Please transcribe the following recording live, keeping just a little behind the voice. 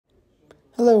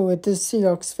Hello, it is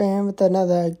SeahawksFan with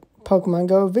another Pokemon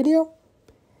Go video.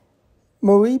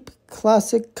 Mareep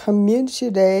Classic Community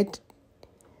Day.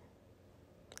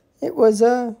 It was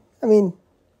I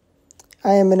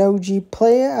am an OG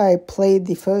player. I played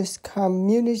the first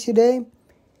Community Day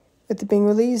with it being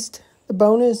released. The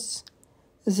bonus,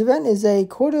 this event is a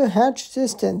quarter hatch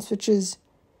distance, which is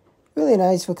really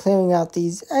nice for clearing out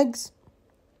these eggs.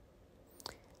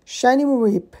 Shiny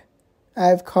Mareep.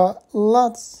 I've caught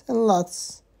lots and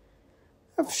lots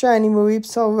of shiny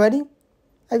Mareeps already.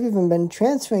 I've even been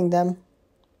transferring them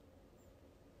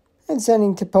and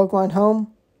sending to Pokemon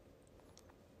Home.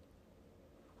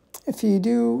 If you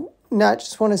do not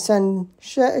just want to send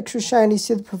extra shinies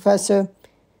to the professor,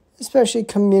 especially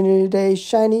Community Day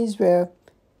shinies where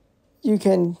you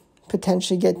can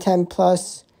potentially get 10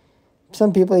 plus.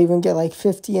 Some people even get like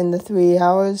 50 in the 3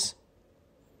 hours.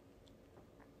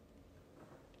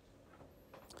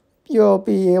 You'll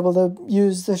be able to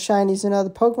use the shinies in other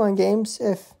Pokemon games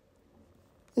if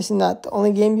this is not the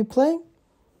only game you play.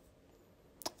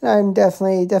 And I'm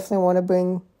definitely want to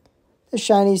bring the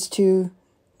shinies to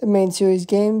the main series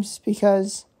games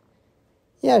because,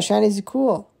 yeah, shinies are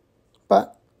cool.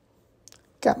 But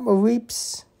got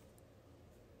Mareeps.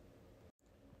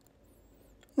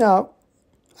 Now,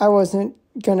 I wasn't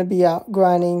going to be out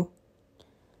grinding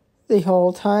the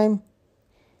whole time.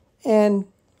 And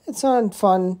it's on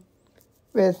fun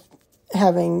with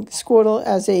having Squirtle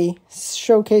as a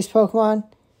showcase Pokemon.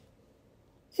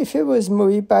 If it was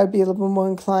Mareep, I'd be a little bit more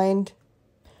inclined.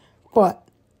 But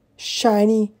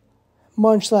shiny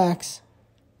Munchlax.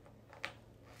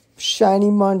 Shiny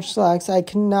Munchlax. I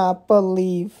cannot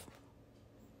believe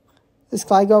this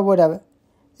Gligar, whatever.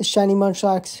 The shiny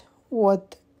Munchlax.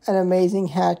 What an amazing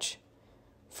hatch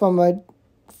from a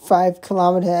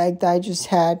 5-kilometer egg that I just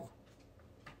had.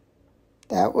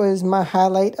 That was my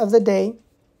highlight of the day.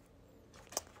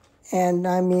 And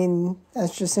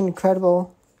that's just an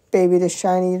incredible baby to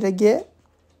shiny to get.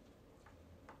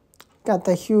 Got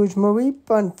the huge Mareep.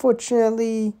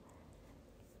 Unfortunately,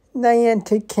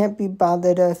 Niantic can't be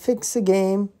bothered to fix a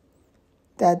game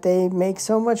that they make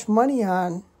so much money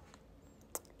on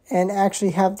and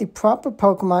actually have the proper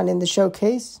Pokemon in the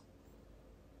showcase.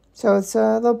 So it's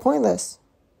a little pointless.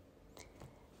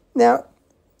 Now,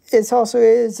 it also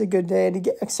is a good day to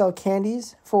get XL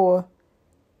candies for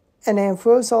an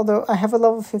Ampharos, although I have a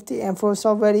level 50 Ampharos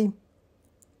already.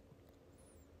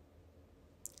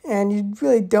 And you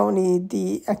really don't need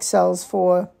the XLs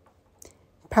for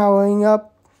powering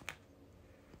up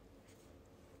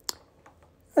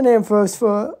an Ampharos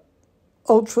for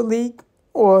Ultra League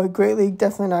or Great League.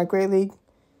 Definitely not Great League.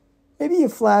 Maybe a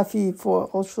Flaffy for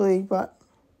Ultra League, but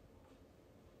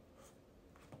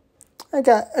I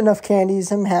got enough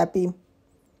candies. I'm happy.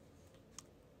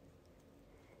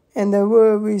 And there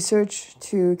were research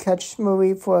to catch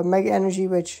Mareep for Mega Energy,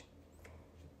 which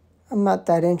I'm not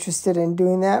that interested in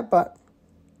doing that. But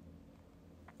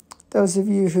those of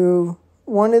you who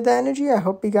wanted the energy, I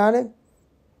hope you got it.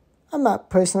 I'm not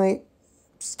personally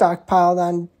stockpiled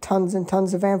on tons and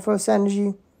tons of Ampharos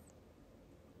energy.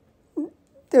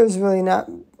 There's really not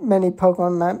many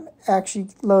Pokemon I'm actually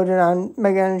loaded on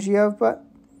Mega Energy of, but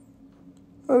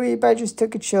Mareep, I just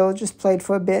took a chill, just played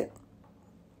for a bit,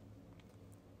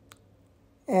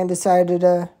 and decided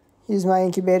to use my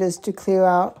incubators to clear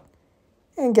out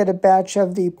and get a batch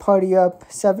of the Party Up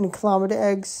 7-kilometer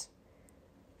eggs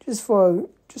just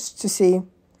to see.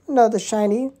 Another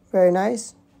shiny, very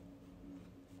nice.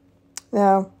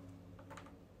 Now,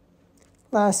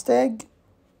 last egg.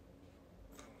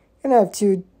 Gonna have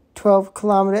 2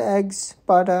 12-kilometer eggs,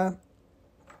 but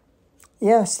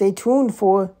yeah, stay tuned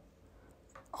for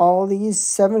all these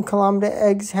 7-kilometer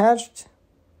eggs hatched.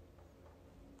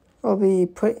 Will be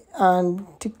put on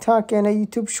TikTok and a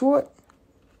YouTube short.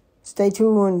 Stay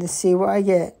tuned to see what I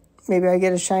get. Maybe I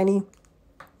get a shiny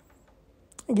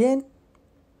again.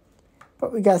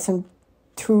 But we got some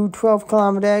 2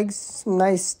 12-kilometer eggs, some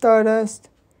nice Stardust.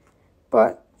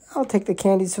 But I'll take the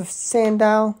candies for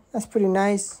Sandile. That's pretty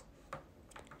nice.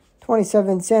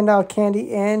 27 Sandile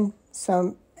candy and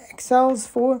some XLs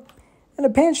for. And a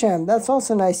Pancham. That's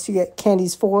also nice to get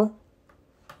candies for.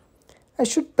 I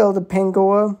should build a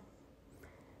Pangoro,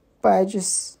 but I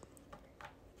just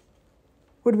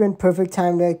would have been perfect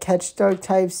time to catch dark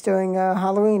types during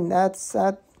Halloween. I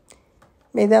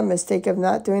made that mistake of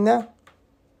not doing that.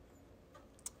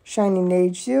 Shiny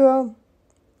Nage 0.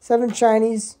 7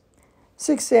 shinies.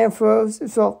 6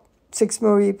 Ampharos. Well, 6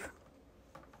 Mareep.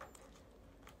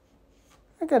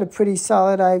 I got a pretty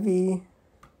solid IV.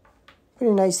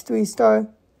 Pretty nice 3-star.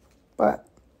 But,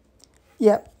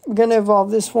 yeah, we're going to evolve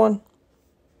this one.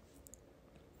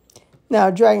 Now,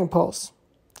 Dragon Pulse.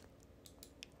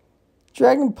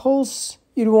 Dragon Pulse,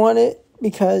 you'd want it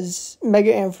because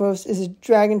Mega Ampharos is a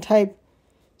dragon type,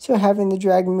 so having the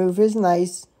dragon move is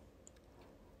nice.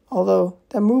 Although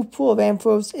the move pool of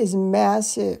Ampharos is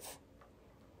massive,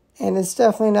 and it's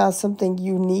definitely not something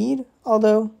you need,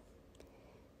 although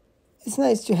it's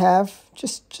nice to have,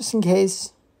 just in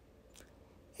case.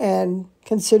 And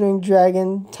considering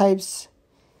dragon types,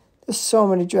 there's so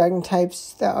many dragon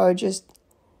types that are just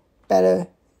better,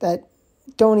 that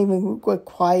don't even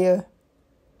require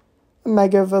a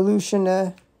Mega Evolution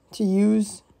to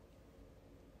use.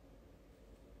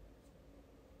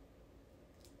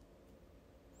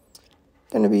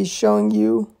 Going to be showing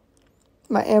you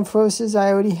my Ampharoses I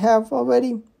already have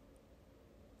already.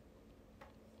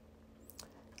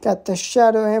 Got the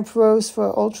Shadow Ampharos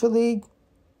for Ultra League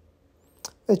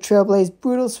with Trailblaze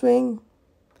Brutal Swing.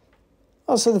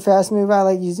 Also the fast move, I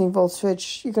like using Volt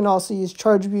Switch. You can also use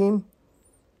Charge Beam,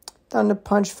 Thunder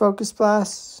Punch, Focus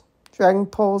Blast, Dragon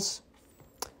Pulse,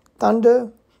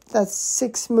 Thunder. That's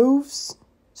 6 moves,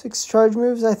 6 charge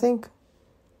moves, I think.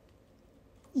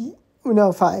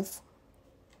 No, 5.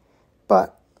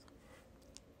 But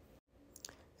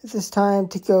it's this time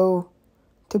to go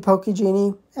to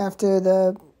Pokegenie after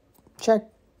the check.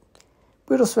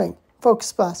 Brutal Swing,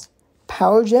 Focus Blast,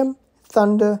 Power Gem,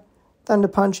 Thunder, Thunder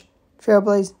Punch,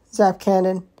 Trailblaze, Zap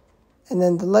Cannon, and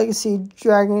then the Legacy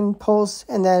Dragon Pulse,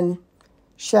 and then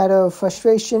Shadow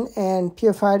Frustration and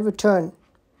Purified Return.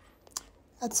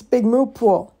 That's a big move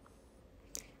pool.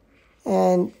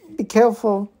 And be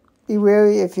careful, be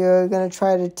wary if you're going to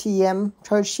try to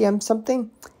charge TM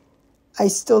something. I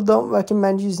still don't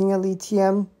recommend using Elite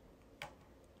TM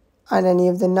on any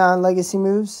of the non-legacy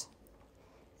moves.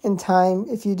 In time,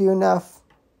 if you do enough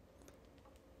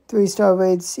 3-star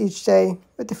raids each day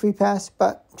with the free pass.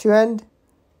 But to end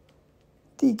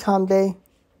the Calm Day,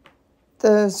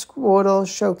 the Squirtle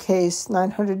Showcase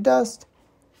 900 Dust,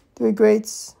 3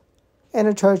 Greats, and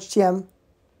a Charge TM.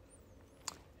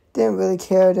 Didn't really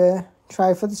care to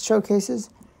try for the showcases.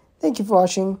 Thank you for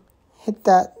watching. Hit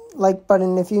that like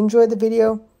button if you enjoyed the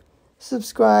video.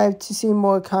 Subscribe to see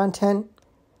more content.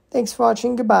 Thanks for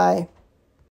watching. Goodbye.